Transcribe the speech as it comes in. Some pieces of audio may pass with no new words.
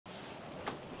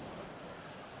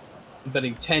I'm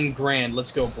betting 10 grand.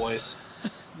 Let's go, boys.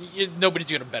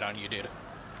 Nobody's gonna bet on you, dude.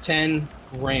 10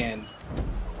 grand.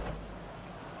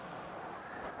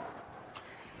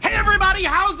 Hey everybody,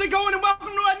 how's it going? And welcome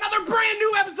to another brand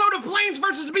new episode of Planes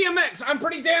vs. BMX. I'm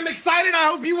pretty damn excited. I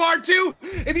hope you are too.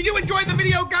 If you do enjoy the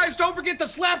video, guys, don't forget to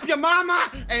slap your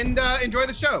mama and enjoy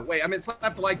the show. Wait, I meant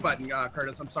slap the like button,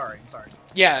 Curtis. I'm sorry.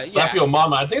 Yeah, Slap your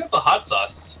mama. I think that's a hot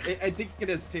sauce. I think it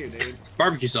is too, dude.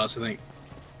 Barbecue sauce, I think.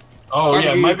 Oh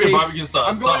yeah, it might be tastes- barbecue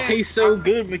sauce. I'm going It tastes so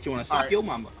good, make you want to slap Alright. your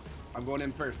mama. I'm going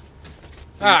in first.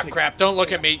 So Ah, you take- crap! Don't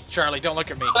look at me, Charlie. Don't look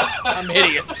at me. I'm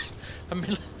hideous.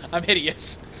 I'm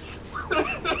hideous.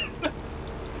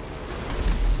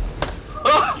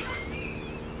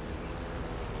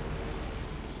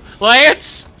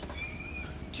 Lance,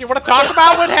 do you want to talk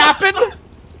about what happened?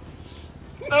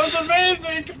 That was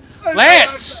amazing.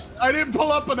 Lance! I didn't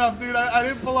pull up enough, dude. I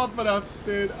didn't pull up enough,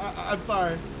 dude. I'm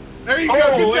sorry. There you go.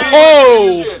 Oh, Good job.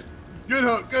 Oh! Good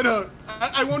hook. Good hook.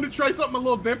 I wanted to try something a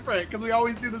little different because we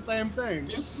always do the same thing.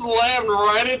 You slammed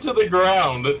right into the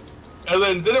ground, and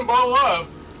then didn't blow up,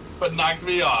 but knocked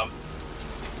me off.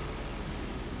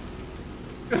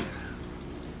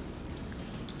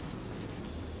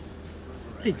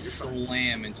 I'd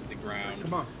slam into the ground.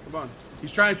 Come on.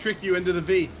 He's trying to trick you into the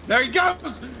V. There he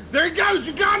goes. There he goes.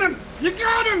 You got him. You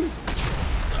got him.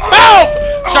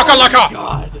 Oh! Shakalaka!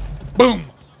 God. Boom!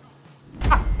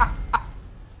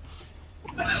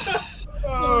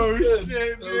 Oh good.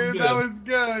 shit, That was dude. good. That was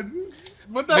good.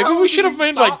 What the Maybe hell we did should have you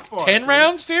made stop like for, 10 dude?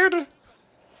 rounds, dude.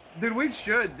 Dude, we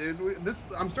should, dude.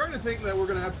 I'm starting to think that we're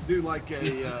gonna have to do like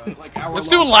a like hour. Let's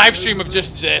do a live stream of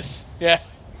just this. Yeah.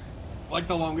 like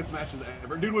the longest matches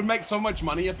ever. Dude, would make so much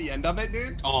money at the end of it,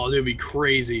 dude. Oh, that'd be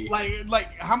crazy.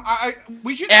 Like how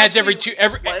we should Ads actually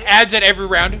play- ads at every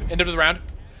round, end of the round.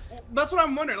 That's what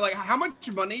I'm wondering. Like, how much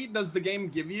money does the game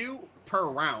give you per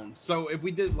round? So if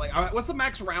we did like, what's the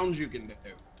max rounds you can do?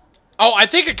 Oh, I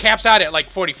think it caps out at like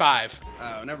 45.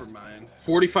 Oh, never mind.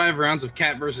 45 rounds of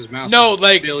cat versus mouse. No,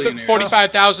 like Billionaires.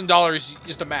 $45,000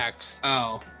 is the max.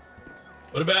 Oh.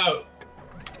 What about?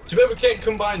 Too bad we can't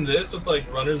combine this with like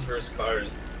runners versus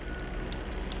cars.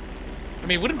 I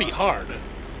mean, it wouldn't be hard.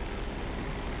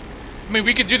 I mean,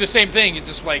 we could do the same thing. It's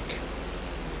just like.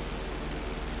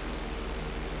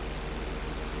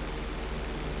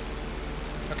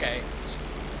 Okay.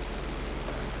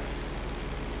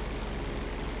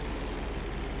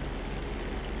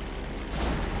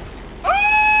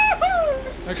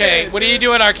 Okay, what are you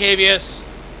doing, Arcavius?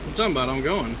 I'm talking about I'm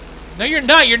going. No, you're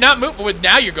not. You're not moving. Well,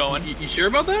 now you're going. You sure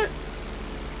about that?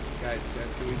 Guys,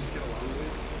 can we just get along with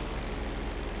this?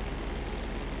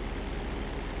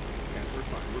 Guys,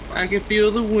 we're fine. I can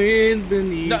feel the wind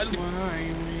beneath No. my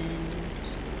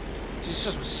wings. There's just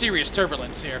some serious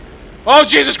turbulence here. Oh,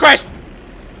 Jesus Christ!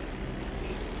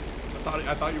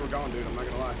 I thought you were gone, dude. I'm not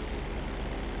gonna lie.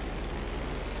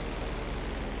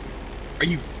 Are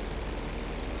you?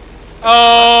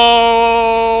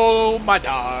 Oh, my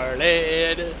darling.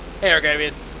 Hey,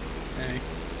 Arcavius. Hey.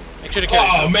 Make sure to kill Oh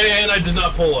yourself. man, I did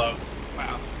not pull up.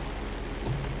 Wow.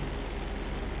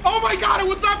 Oh my God! I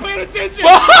was not paying attention.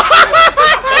 Oh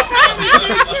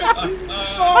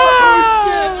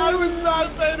shit! I was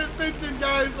not paying attention,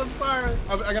 guys. I'm sorry.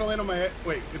 I gotta land on my head.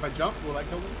 Wait, if I jump, will that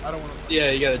kill me? I don't want to.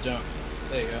 Yeah, you gotta jump.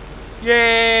 There you go.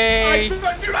 Yay!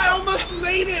 Dude, I almost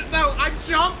made it though. I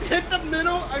jumped, hit the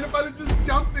middle, and if I'd have just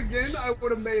jumped again, I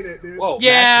would have made it, dude. Whoa.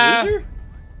 Yeah. Max Loser?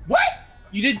 What?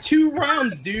 You did 2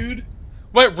 rounds, dude.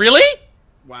 Wait, really?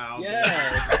 Wow. Yeah.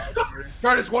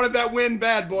 Curtis wanted that win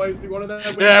bad, boys. He wanted that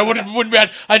win. Yeah, I wouldn't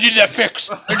bad. I needed that fix.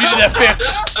 I needed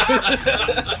that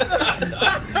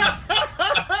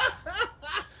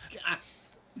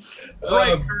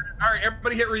Right, Curtis. All right,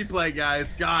 everybody hit replay,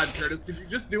 guys. God, Curtis, could you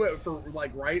just do it for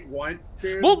like right once,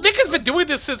 dude? Well, Nick has been doing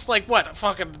this since like what,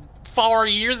 fucking 4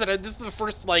 years, and this is the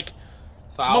first like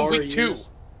week 2.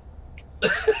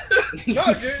 No,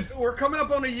 dude, we're coming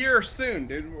up on a year soon,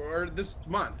 dude. Or this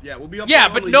month. Yeah, we'll be up. Yeah,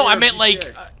 on but a no, year I of meant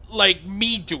PTA. like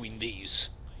me doing these.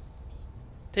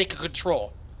 Taking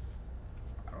control.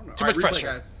 I don't know. too All right, much replay, pressure.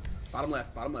 guys. Bottom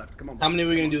left. Come on. How many are boys,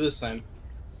 we come gonna do on. this time?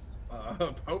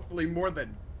 Hopefully more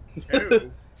than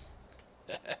 2.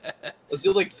 Let's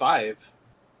do like 5.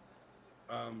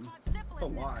 That's a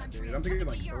lot, dude. I'm thinking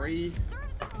like 3.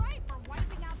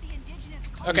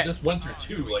 Okay. We just went through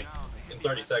 2 like in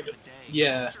 30 seconds.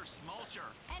 Yeah.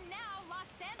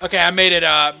 Okay, I made it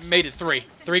 3.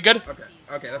 3 good?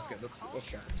 Okay, that's good. Let's go.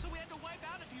 So we had to wipe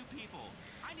out a few people.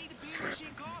 I need a beer machine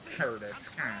coffee.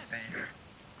 Curtis.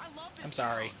 I love this I'm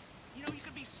sorry. town. You know, you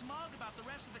can be smug about the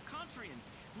rest of the country and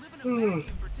live in a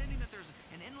vacuum pretending that there's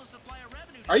an endless supply of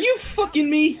revenue. Are you fucking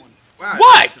me? Wow,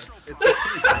 What? It's pretty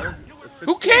cool.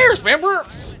 Who cares, man? We're...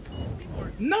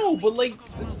 No, but like,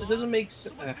 it doesn't make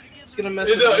sense. It's gonna mess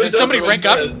It with does- Did somebody doesn't rank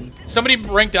make up? sense. Somebody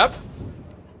ranked up?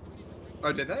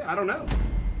 Oh, did they? I don't know.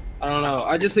 I don't know.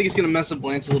 I just think it's gonna mess up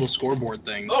Lance's little scoreboard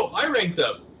thing. Oh, I ranked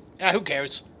up. Yeah, who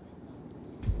cares?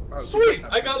 Oh, Sweet,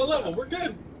 I got a level. We're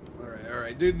good. All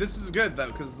right, dude. This is good though,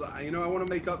 cause I want to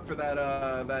make up for that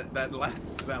that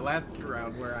last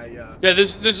round where I Yeah,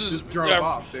 this is just drove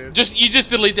off, dude. you just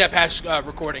delete that past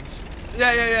recordings.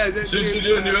 Yeah. Should you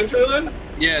do a new intro then?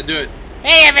 Yeah, do it.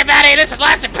 Hey everybody, this is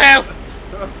Lots of Poo.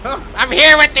 I'm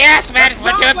here with the Askman.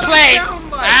 We're not doing what I planes.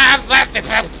 sound like. I'm Lots of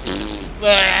Poo.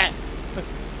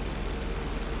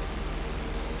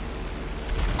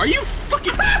 Are you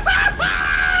fucking?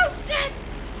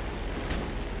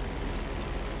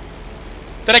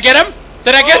 Did I get him?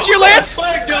 Did I get you, Lance? Oh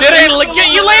my God. Did I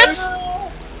get you, Lance?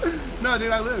 No,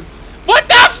 dude, I live. What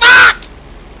the fuck?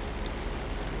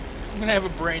 I'm gonna have a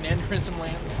brain aneurysm,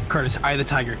 Lance. Curtis, Eye of the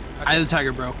Tiger. Eye of the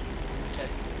Tiger, bro. Okay.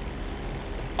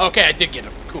 Okay, I did get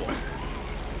him. Cool.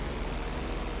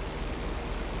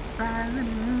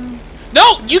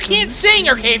 No, you can't sing,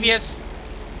 Arcavius.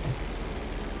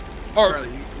 Or Charlie,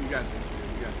 you got this,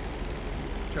 dude. You got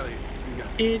this. Charlie, you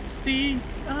got this. It's the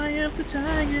Eye of the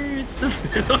Tiger. It's the.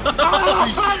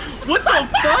 What the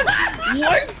fuck?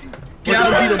 What? Get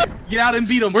out and beat him. Get out and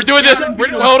beat him. we're doing Get this. out and beat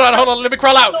him. Hold on. Let me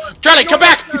crawl out. Charlie, come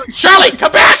back. Charlie,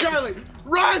 come back. Charlie,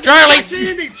 run! Charlie!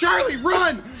 Candy! Charlie,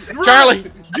 run! Run!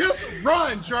 Charlie. Just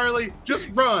run, Charlie! Just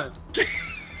run!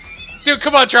 Dude,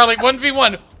 come on, Charlie.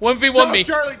 1v1. 1v1 No, me.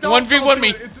 Charlie, don't 1v1 do me.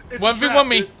 it. It's a 1v1 trap,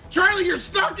 me. dude. Charlie, you're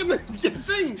stuck in the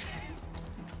thing!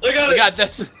 I got I it. got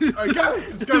this. Alright, go!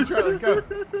 Just go, Charlie, go!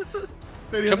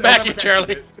 Come back here,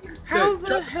 Charlie. How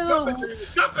the hell?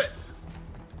 Jump it!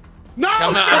 No!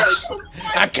 Come on. Charlie!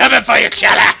 I'm coming for you,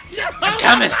 Charlie. I'm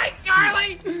coming.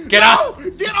 Charlie! Get no!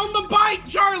 Get on the bike,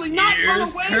 Charlie! Not run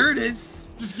Here's away! Curtis.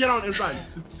 Just get on and run.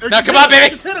 Just, or Now, just come hit on, him. baby.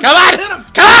 Just hit him. Come on. Hit him.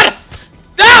 Come on.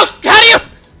 No. How do you?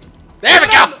 There we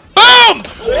go. Boom.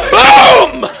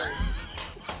 Boom.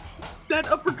 That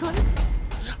uppercut.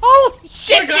 Holy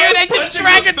shit, guy dude. was I just punching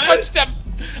dragon the punched fence. him.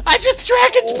 I just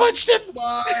dragon punched him.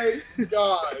 My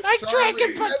God. I Charlie,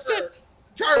 dragon punched him.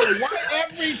 Charlie, why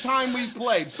every time we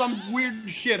played, some weird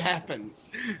shit happens?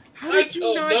 How did you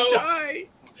don't not know. die?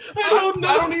 I don't know.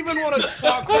 I don't even want to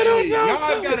talk to I don't you. know. Now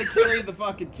I've got to carry the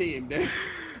fucking team, dude.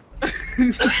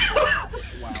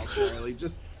 Wow, Charlie,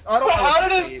 just... I don't know How what did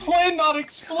to his say. plane not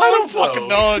explode? I don't fucking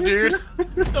though? know, dude.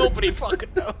 Nobody fucking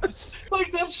knows.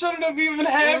 Like that shouldn't have even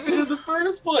happened in the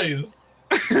first place.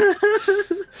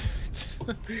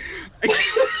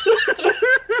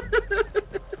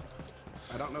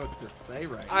 I don't know what to say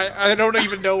right now. I don't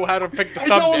even know how to pick the I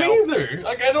thumbnail. don't either.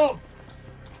 Like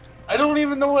I don't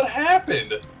even know what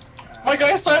happened. My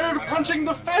guy started punching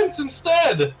the fence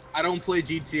instead. I don't play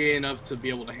GTA enough to be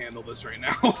able to handle this right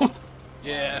now.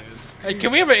 Yeah. Hey,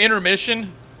 can we have an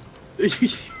intermission?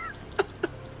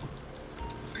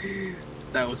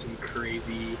 That was some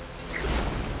crazy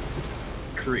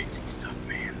stuff,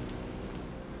 man.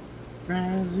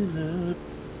 Rising up,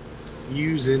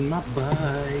 using my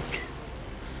bike.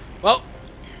 Well,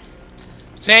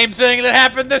 same thing that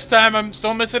happened this time. I'm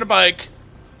still missing a bike.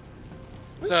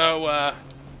 So, How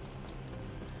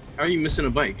are you missing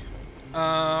a bike?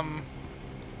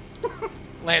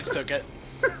 Lance took it.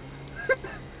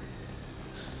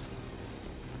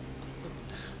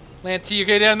 Lance, you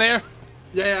okay down there?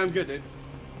 Yeah, I'm good, dude.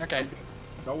 Okay.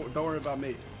 Don't worry about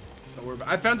me. Don't worry about...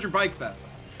 I found your bike, though.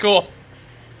 Cool.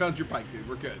 Found your bike, dude.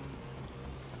 We're good.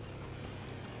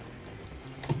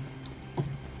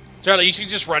 Charlie, you should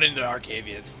just run into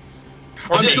Arcavius.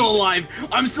 Or I'm me. still alive.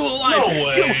 I'm still alive. No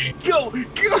way. Go.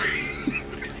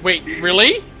 Wait,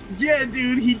 really? Yeah,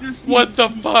 dude. He just. What the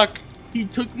fuck? He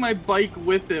took my bike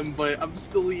with him, but I'm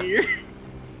still here.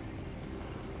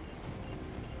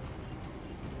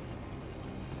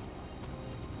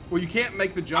 Well, you can't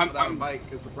make the jump without a I'm- bike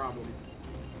is the problem.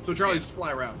 So, Charlie, just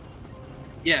fly around.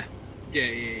 Yeah.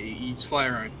 You just fly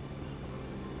around.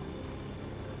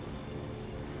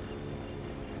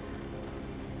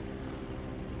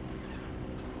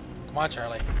 Come on,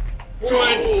 Charlie.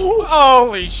 What?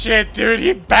 Holy shit, dude,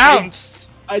 he bounced.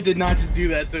 I did not just do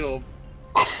that to him.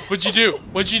 What'd you do?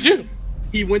 What'd you do?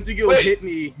 He went to go Wait. hit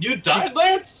me. You died,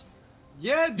 Lance?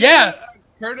 Yeah, dude. Yeah.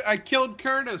 I killed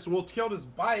Curtis. Well, killed his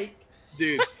bike.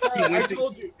 Dude, he I went to,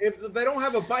 told you, if they don't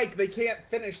have a bike, they can't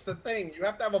finish the thing. You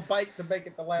have to have a bike to make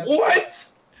it the last. What?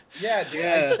 Yeah, dude,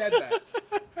 Yeah. I said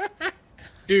that.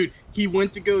 dude, he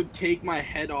went to go take my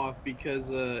head off because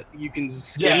you can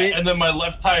skim Yeah, it. and then my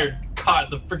left tire caught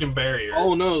the freaking barrier.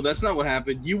 Oh no, that's not what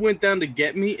happened. You went down to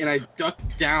get me, and I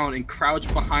ducked down and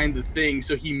crouched behind the thing,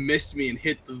 so he missed me and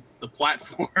hit the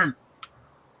platform.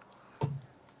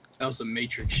 That was some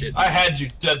Matrix shit. I had you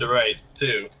dead to rights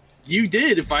too. You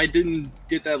did. If I didn't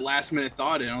get that last minute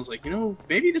thought in, I was like, you know,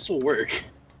 maybe this will work.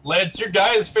 Lance, your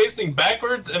guy is facing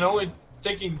backwards and only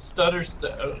taking stutter.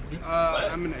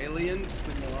 I'm an alien.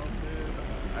 Signal out.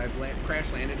 I've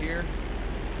crash landed here.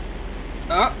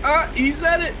 He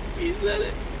said it. He said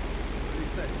it. What did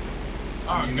he say?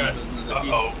 Oh god.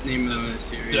 Uh-oh. Name of This the is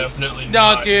series. definitely No,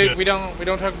 not dude, good. we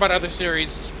don't talk about other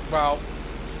series. Well,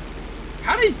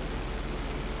 How did?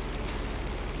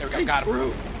 there we go. Got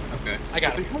him. Okay. I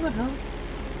got him. How the hell?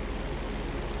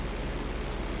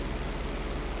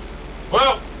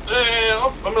 Well,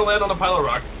 I'm gonna land on a pile of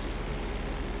rocks.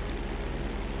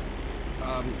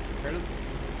 Curtis.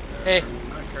 Hey.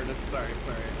 Not Curtis.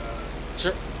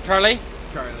 Sorry. Charlie.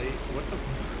 Charlie. What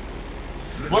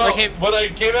the? Well, Okay. when I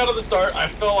came out of the start, I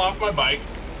fell off my bike.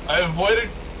 I avoided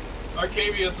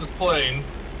Arcavius' plane,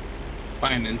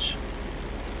 By an inch.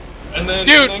 and then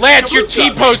Dude, and then Lance, you're Caboose got me.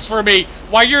 T-post for me.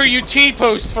 Why are you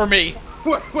T-post for me?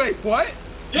 Wait, what?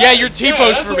 Yeah, you're T-post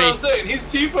that's for what me. I'm saying. He's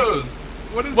T-pose.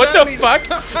 What does What that the mean? fuck?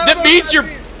 I don't That know means what your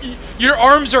means. your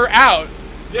arms are out.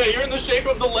 Yeah, you're in the shape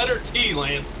of the letter T,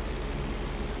 Lance.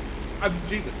 I'm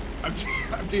Jesus. I'm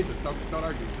Jesus. Don't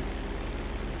argue. Just...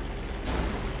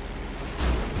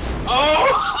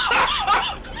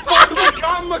 Oh!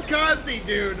 Kamikaze,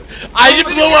 dude. I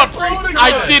didn't blow up. explode I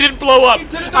again. didn't blow up. He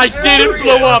did it I in didn't every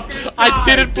blow up. fucking I time,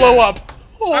 didn't blow dude. up.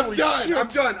 I'm Holy done. shit. I'm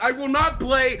done. I will not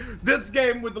play this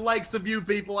game with the likes of you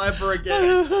people ever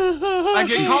again. I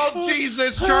get called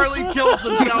Jesus. Charlie kills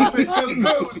himself, and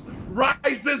Caboose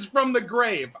rises from the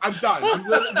grave. I'm done.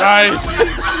 Nice.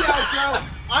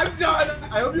 I'm done.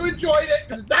 I hope you enjoyed it.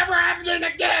 It's never happening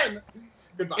again.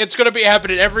 Goodbye. It's gonna be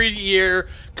happening every year.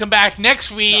 Come back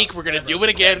next week. No, We're gonna never, do it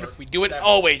again. never, We do it never.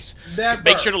 always. Just Never.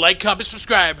 make sure to like, comment,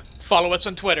 subscribe. Follow us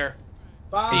on Twitter.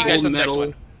 Bye. See you guys Gold on the next medal.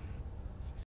 one.